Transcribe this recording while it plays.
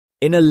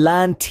In a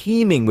land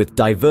teeming with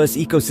diverse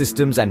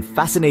ecosystems and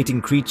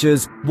fascinating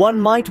creatures, one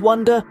might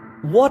wonder,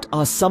 what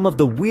are some of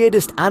the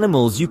weirdest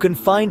animals you can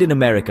find in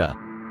America?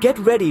 Get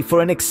ready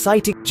for an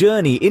exciting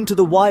journey into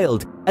the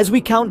wild as we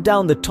count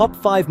down the top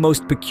 5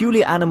 most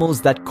peculiar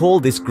animals that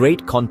call this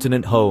great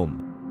continent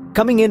home.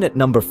 Coming in at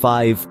number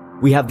 5,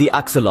 we have the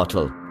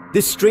axolotl.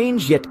 This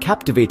strange yet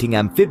captivating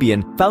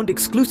amphibian, found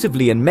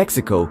exclusively in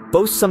Mexico,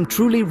 boasts some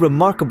truly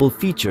remarkable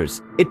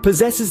features. It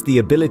possesses the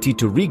ability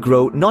to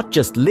regrow not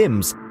just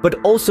limbs,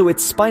 but also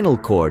its spinal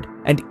cord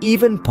and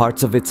even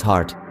parts of its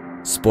heart.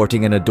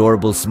 Sporting an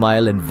adorable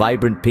smile and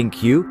vibrant pink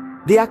hue,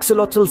 the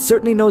axolotl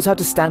certainly knows how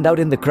to stand out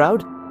in the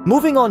crowd.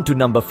 Moving on to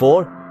number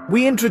 4,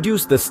 we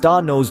introduce the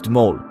star-nosed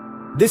mole.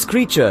 This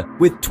creature,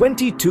 with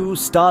 22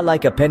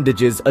 star-like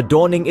appendages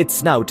adorning its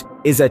snout,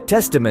 is a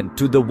testament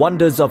to the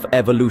wonders of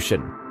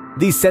evolution.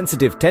 These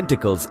sensitive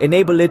tentacles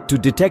enable it to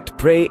detect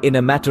prey in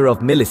a matter of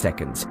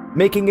milliseconds,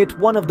 making it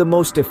one of the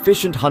most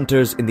efficient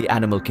hunters in the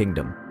animal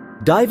kingdom.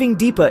 Diving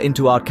deeper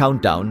into our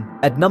countdown,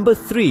 at number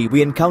 3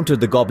 we encounter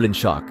the goblin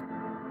shark.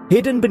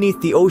 Hidden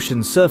beneath the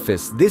ocean's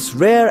surface, this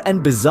rare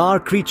and bizarre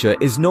creature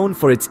is known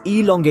for its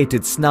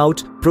elongated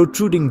snout,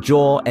 protruding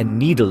jaw, and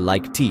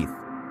needle-like teeth.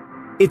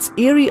 Its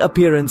eerie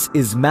appearance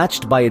is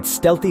matched by its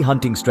stealthy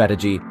hunting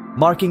strategy,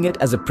 marking it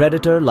as a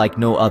predator like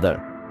no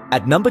other.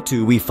 At number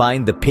 2, we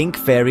find the pink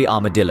fairy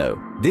armadillo.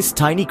 This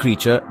tiny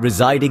creature,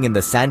 residing in the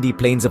sandy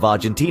plains of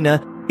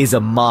Argentina, is a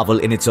marvel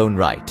in its own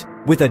right.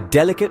 With a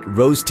delicate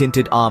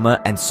rose-tinted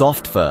armor and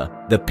soft fur,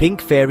 the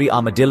pink fairy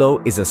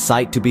armadillo is a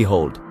sight to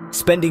behold.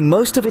 Spending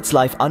most of its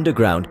life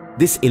underground,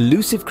 this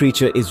elusive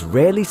creature is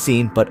rarely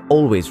seen but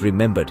always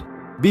remembered.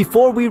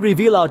 Before we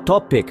reveal our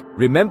top pick,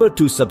 remember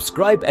to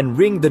subscribe and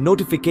ring the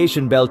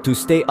notification bell to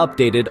stay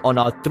updated on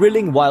our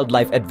thrilling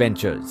wildlife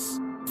adventures.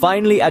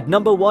 Finally, at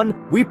number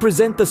 1, we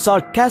present the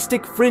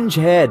sarcastic fringe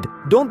head.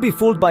 Don't be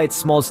fooled by its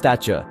small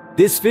stature.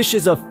 This fish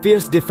is a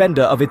fierce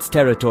defender of its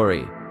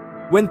territory.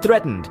 When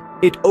threatened,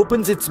 it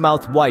opens its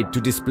mouth wide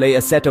to display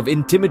a set of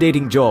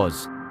intimidating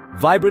jaws.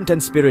 Vibrant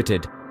and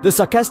spirited, the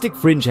sarcastic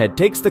fringe head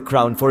takes the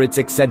crown for its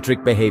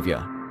eccentric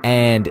behavior.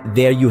 And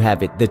there you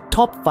have it, the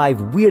top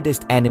 5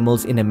 weirdest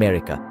animals in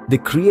America. The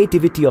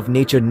creativity of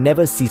nature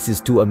never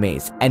ceases to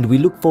amaze, and we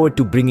look forward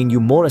to bringing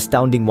you more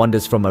astounding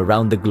wonders from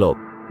around the globe.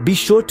 Be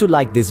sure to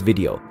like this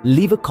video,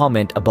 leave a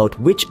comment about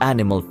which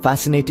animal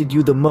fascinated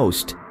you the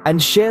most,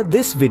 and share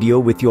this video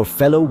with your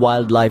fellow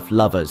wildlife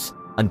lovers.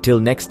 Until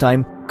next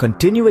time,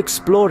 continue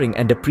exploring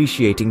and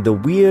appreciating the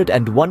weird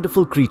and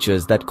wonderful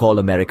creatures that call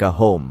America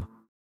home.